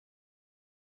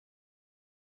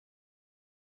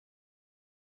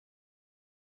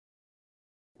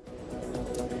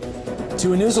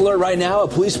To a news alert right now, a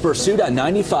police pursuit at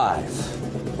 95.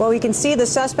 Well, we can see the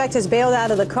suspect has bailed out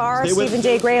of the car. Stephen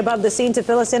J. Gray above the scene to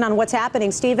fill us in on what's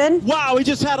happening. Stephen? Wow, we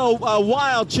just had a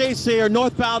wild chase here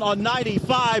northbound on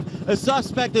 95. The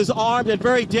suspect is armed and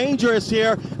very dangerous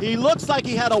here. He looks like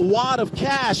he had a wad of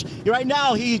cash. Right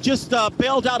now, he just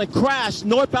bailed out and crashed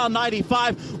northbound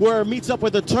 95 where it meets up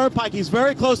with the turnpike. He's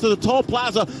very close to the toll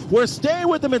plaza. We're staying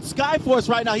with him in Skyforce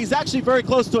right now. He's actually very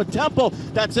close to a temple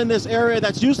that's in this area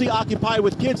that's usually occupied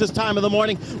with kids this time of the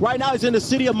morning. Right now, he's in the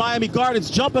city of Miami Gardens,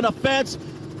 jumping a fence,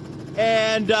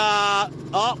 and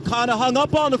kind of hung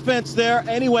up on the fence there.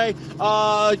 Anyway,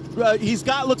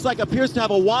 looks like appears to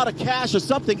have a wad of cash or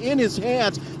something in his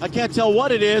hands. I can't tell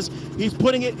what it is. He's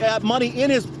putting money in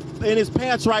his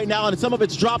pants right now, and some of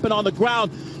it's dropping on the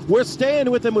ground. We're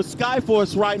staying with him with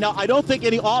Skyforce right now. I don't think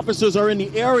any officers are in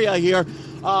the area here.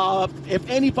 If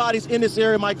anybody's in this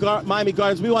area, Miami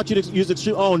Gardens, we want you to use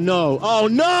extreme. Oh no! Oh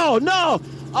no! No!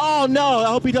 Oh no! I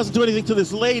hope he doesn't do anything to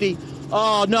this lady.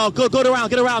 Oh no! Get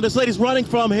around! This lady's running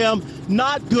from him.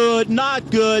 Not good. Not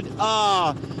good.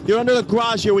 You're under the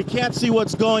garage here. We can't see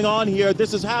what's going on here.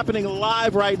 This is happening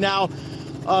live right now.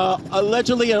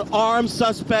 Allegedly, an armed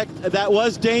suspect that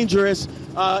was dangerous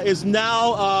is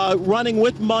now running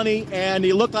with money, and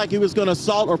he looked like he was going to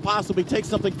assault or possibly take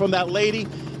something from that lady.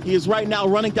 He is right now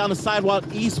running down the sidewalk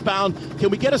eastbound. Can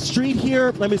we get a street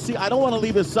here? Let me see. I don't want to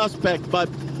leave the suspect, but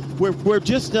we're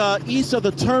just east of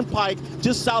the turnpike,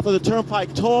 just south of the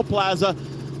turnpike toll plaza.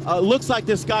 Looks like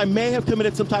this guy may have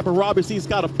committed some type of robbery. See, he's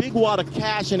got a big wad of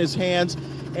cash in his hands.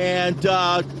 And,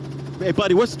 hey,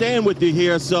 buddy, we're staying with you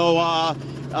here. So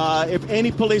if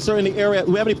any police are in the area,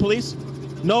 do we have any police?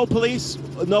 No police?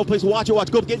 No police. Watch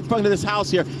it. Go get in front of this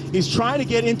house here. He's trying to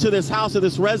get into this house of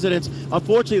this residence.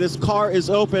 Unfortunately, this car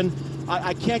is open.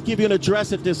 I can't give you an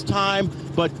address at this time.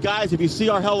 But, guys, if you see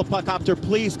our helicopter,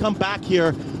 please come back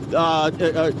here.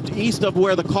 East of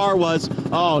where the car was.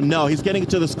 Oh no, he's getting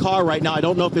into this car right now. I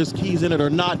don't know if there's keys in it or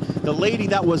not. The lady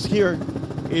that was here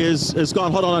is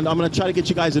gone. Hold on, I'm going to try to get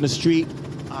you guys in the street.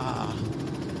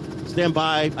 Stand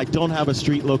by. I don't have a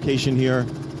street location here.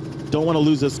 Don't want to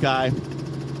lose this guy.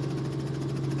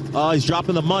 He's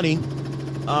dropping the money.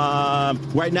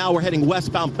 Right now we're heading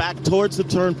westbound back towards the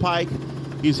turnpike.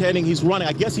 He's running.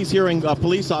 I guess he's hearing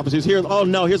police officers here. Oh,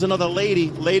 no, here's another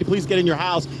lady. Lady, please get in your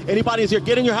house. Anybody is here,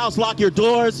 get in your house, lock your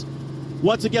doors.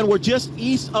 Once again, we're just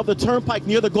east of the turnpike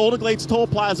near the Golden Glades Toll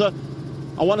Plaza.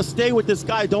 I want to stay with this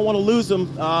guy. Don't want to lose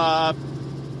him.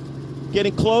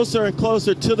 Getting closer and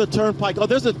closer to the turnpike. Oh,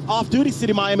 there's an off-duty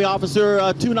City Miami officer,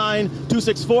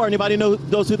 29264. Anybody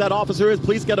knows who that officer is?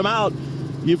 Please get him out.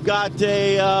 You've got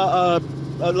a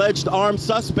alleged armed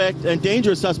suspect and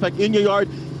dangerous suspect in your yard.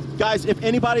 Guys, if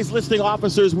anybody's listening,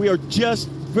 officers, we are just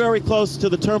very close to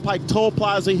the Turnpike Toll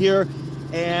Plaza here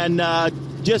and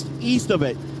just east of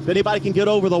it. If anybody can get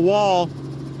over the wall,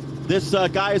 this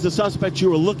guy is the suspect you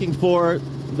were looking for.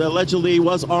 That allegedly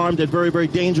was armed and very, very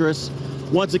dangerous.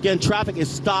 Once again, traffic is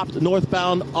stopped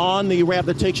northbound on the ramp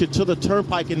that takes you to the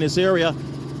turnpike in this area.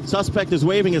 Suspect is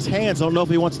waving his hands. I don't know if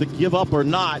he wants to give up or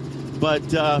not, but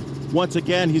once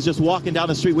again, he's just walking down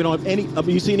the street. We don't have any.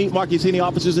 Mark, you see any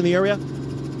officers in the area?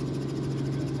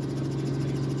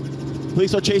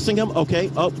 Police are chasing him.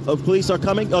 Okay. Oh, police are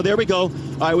coming. Oh, there we go. All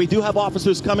right, we do have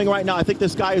officers coming right now. I think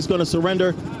this guy is going to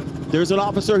surrender. There's an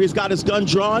officer. He's got his gun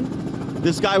drawn.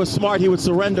 This guy was smart. He would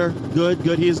surrender. Good,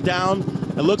 good. He is down.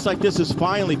 It looks like this is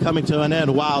finally coming to an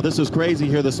end. Wow, this is crazy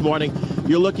here this morning.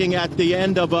 You're looking at the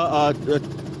end of a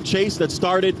chase that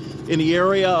started in the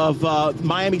area of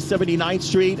Miami 79th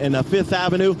Street and 5th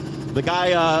Avenue. The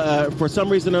guy, for some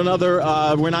reason or another,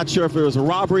 we're not sure if there was a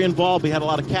robbery involved. He had a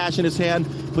lot of cash in his hand.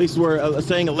 Police were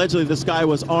saying allegedly this guy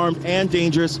was armed and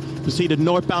dangerous. Proceeded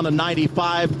northbound to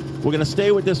 95. We're going to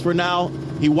stay with this for now.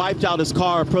 He wiped out his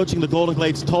car approaching the Golden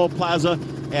Glades Toll Plaza.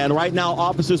 And right now,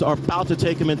 officers are about to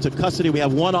take him into custody. We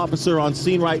have one officer on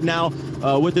scene right now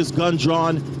with his gun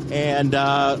drawn. And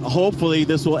hopefully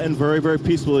this will end very, very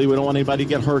peacefully. We don't want anybody to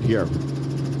get hurt here.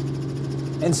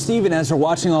 And Stephen, as we're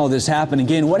watching all of this happen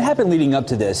again, what happened leading up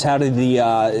to this? How did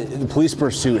the police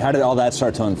pursuit, how did all that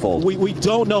start to unfold? We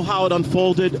don't know how it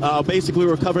unfolded. Basically, we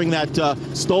were covering that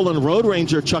stolen Road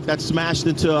Ranger truck that smashed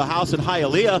into a house in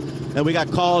Hialeah, and we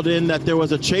got called in that there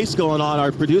was a chase going on.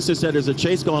 Our producer said there's a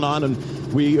chase going on,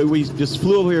 and we just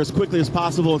flew over here as quickly as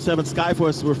possible. And 7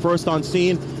 Skyforce were first on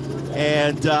scene.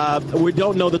 And we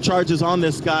don't know the charges on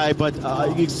this guy, but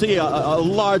you see a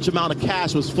large amount of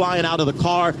cash was flying out of the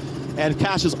car. And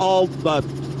cash is all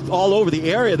over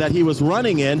the area that he was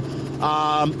running in.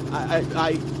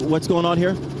 What's going on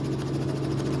here?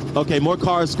 Okay, more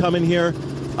cars coming here.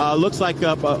 Looks like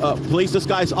this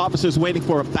guy's officer's waiting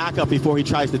for a backup before he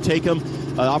tries to take him.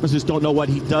 Officers don't know what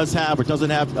he does have or doesn't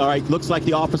have. All right, looks like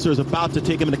the officer is about to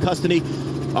take him into custody.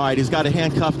 All right, he's got a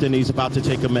handcuffed and he's about to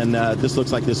take him, and this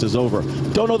looks like this is over.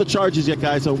 Don't know the charges yet,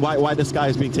 guys, so why this guy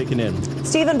is being taken in.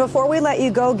 Stephen, before we let you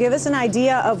go, give us an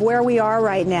idea of where we are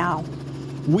right now.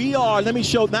 We are, let me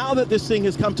show, now that this thing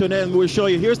has come to an end, we'll show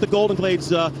you, here's the Golden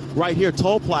Glades right here,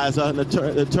 toll plaza, and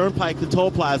the turnpike, the toll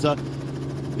plaza.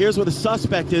 Here's where the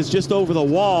suspect is, just over the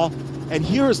wall, and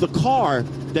here is the car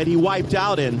that he wiped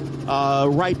out in,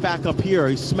 right back up here.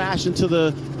 He smashed into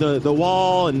the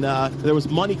wall, and there was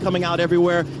money coming out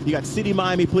everywhere. You got City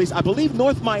Miami Police. I believe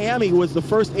North Miami was the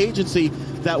first agency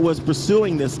that was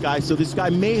pursuing this guy, so this guy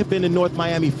may have been in North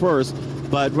Miami first.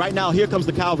 But right now, here comes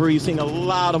the cavalry. You're seeing a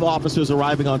lot of officers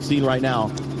arriving on scene right now.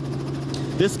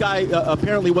 This guy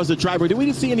apparently was a driver. We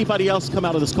didn't see anybody else come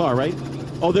out of this car, right?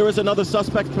 Oh, there was another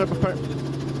suspect.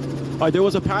 All right, there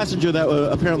was a passenger that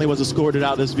apparently was escorted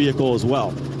out of this vehicle as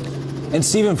well. And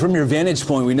Stephen, from your vantage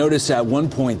point, we noticed at one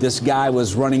point this guy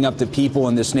was running up to people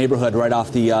in this neighborhood right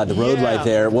off the road right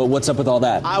there. What's up with all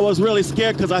that? I was really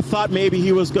scared because I thought maybe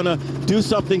he was going to do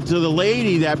something to the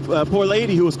lady, that poor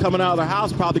lady who was coming out of the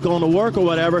house, probably going to work or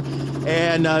whatever.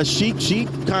 And she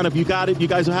kind of, you got it, you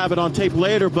guys will have it on tape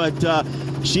later, but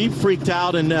she freaked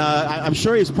out, and I'm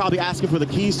sure he's probably asking for the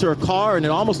keys to her car, and it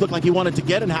almost looked like he wanted to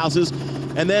get in houses.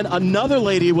 And then another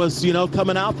lady was,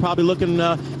 coming out, probably looking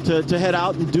to head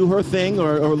out and do her thing,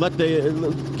 or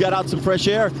get out some fresh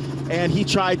air. And he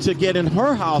tried to get in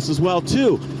her house as well,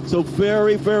 too. So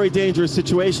very, very dangerous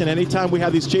situation. Anytime we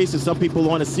have these chases, some people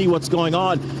want to see what's going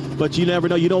on, but you never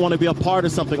know. You don't want to be a part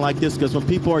of something like this, because when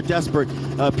people are desperate,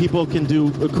 people can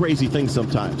do crazy things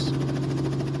sometimes.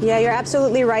 Yeah, you're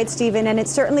absolutely right, Stephen, and it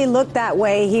certainly looked that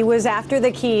way. He was after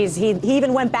the keys. He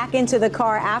even went back into the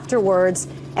car afterwards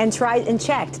and tried and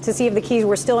checked to see if the keys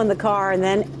were still in the car. And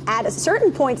then at a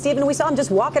certain point, Stephen, we saw him just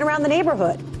walking around the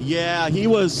neighborhood. Yeah,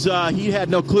 he had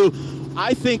no clue.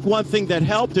 I think one thing that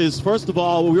helped is, first of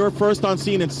all, we were first on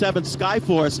scene in 7th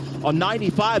Skyforce. On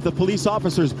 95, the police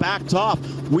officers backed off.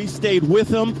 We stayed with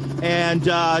him, and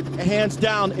hands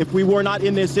down, if we were not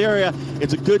in this area,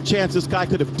 it's a good chance this guy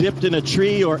could have dipped in a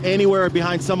tree or anywhere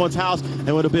behind someone's house,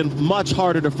 and would have been much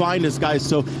harder to find this guy.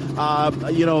 So,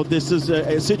 this is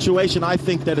a situation, I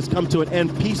think, that has come to an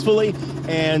end peacefully,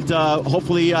 and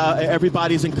hopefully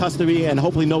everybody's in custody, and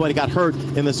hopefully nobody got hurt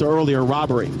in this earlier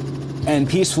robbery. And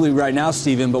peacefully right now,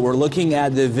 Stephen, but we're looking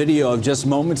at the video of just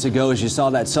moments ago as you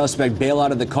saw that suspect bail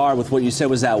out of the car with what you said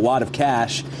was that wad of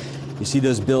cash. You see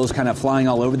those bills kind of flying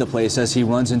all over the place as he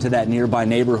runs into that nearby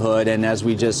neighborhood. And as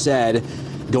we just said,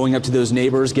 going up to those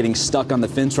neighbors, getting stuck on the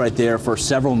fence right there for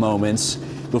several moments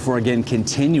before again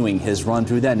continuing his run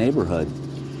through that neighborhood.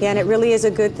 Yeah, and it really is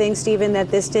a good thing, Stephen,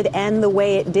 that this did end the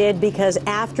way it did, because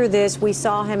after this, we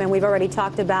saw him, and we've already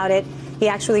talked about it. He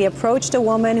actually approached a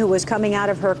woman who was coming out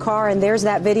of her car, and there's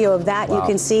that video of that. Wow. You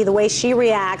can see the way she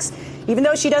reacts. Even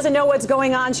though she doesn't know what's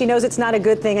going on, she knows it's not a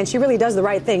good thing, and she really does the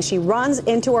right thing. She runs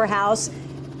into her house.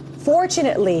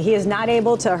 Fortunately, he is not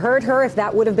able to hurt her, if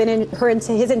that would have been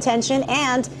his intention,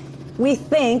 and we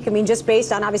think, just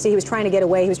based on, obviously, he was trying to get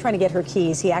away. He was trying to get her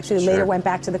keys. He actually later went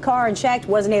back to the car and checked,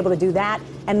 wasn't able to do that.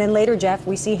 And then later, Jeff,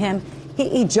 we see him.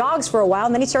 He jogs for a while,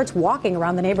 and then he starts walking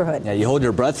around the neighborhood. Yeah, you hold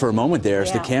your breath for a moment there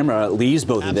as the camera leaves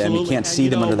both of them. You can't see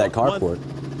them under that carport.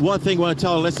 One thing I want to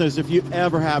tell our listeners, if you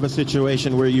ever have a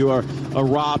situation where you are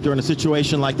robbed, or in a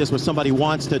situation like this where somebody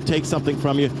wants to take something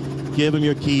from you, give them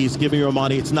your keys, give them your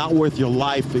money. It's not worth your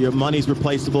life. Your money's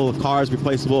replaceable, the car is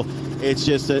replaceable. It's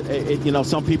just,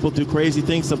 some people do crazy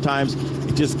things sometimes.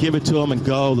 Just give it to them and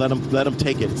go. Let them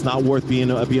take it. It's not worth being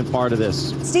part of this.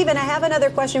 Stephen, I have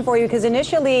another question for you, because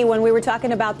initially when we were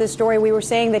talking about this story, we were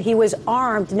saying that he was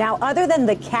armed. Now, other than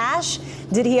the cash,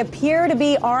 did he appear to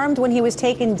be armed when he was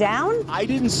taken down? I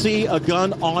didn't see a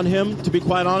gun on him, to be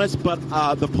quite honest, but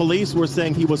the police were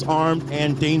saying he was armed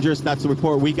and dangerous. That's the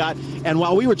report we got. And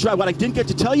while we were driving, what I didn't get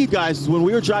to tell you guys is when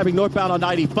we were driving northbound on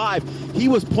 95, he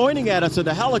was pointing at us in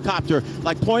the helicopter,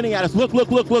 like pointing at us, look, look,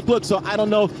 look, look, look. So I don't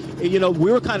know,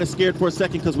 we were kind of scared for a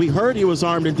second because we heard he was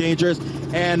armed and dangerous.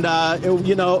 And,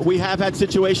 we have had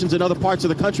situations in other parts of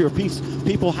the country where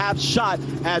people have shot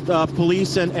at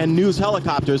police and news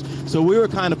helicopters. So we were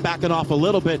kind of backing off a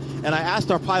little bit. And I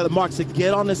asked our pilot, Mark, to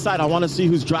get on this side. I want to see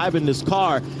who's driving this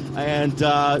car. And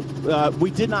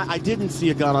I didn't see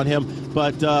a gun on him.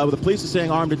 But the police are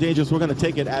saying armed and dangerous. We're going to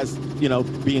take it as,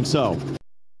 being so.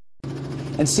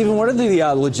 And Stephen, what are the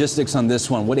logistics on this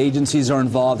one? What agencies are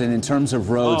involved in terms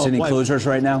of roads? Any closures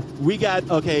right now? We got,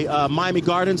 Miami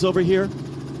Gardens over here.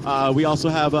 We also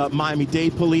have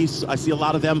Miami-Dade police. I see a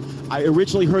lot of them. I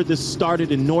originally heard this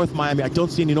started in North Miami. I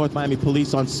don't see any North Miami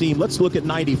police on scene. Let's look at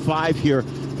 95 here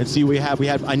and see what we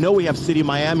have. I know we have City of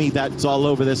Miami that's all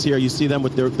over this here. You see them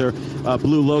with their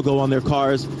blue logo on their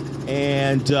cars.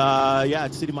 And, yeah,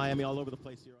 it's City of Miami all over the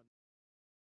place here.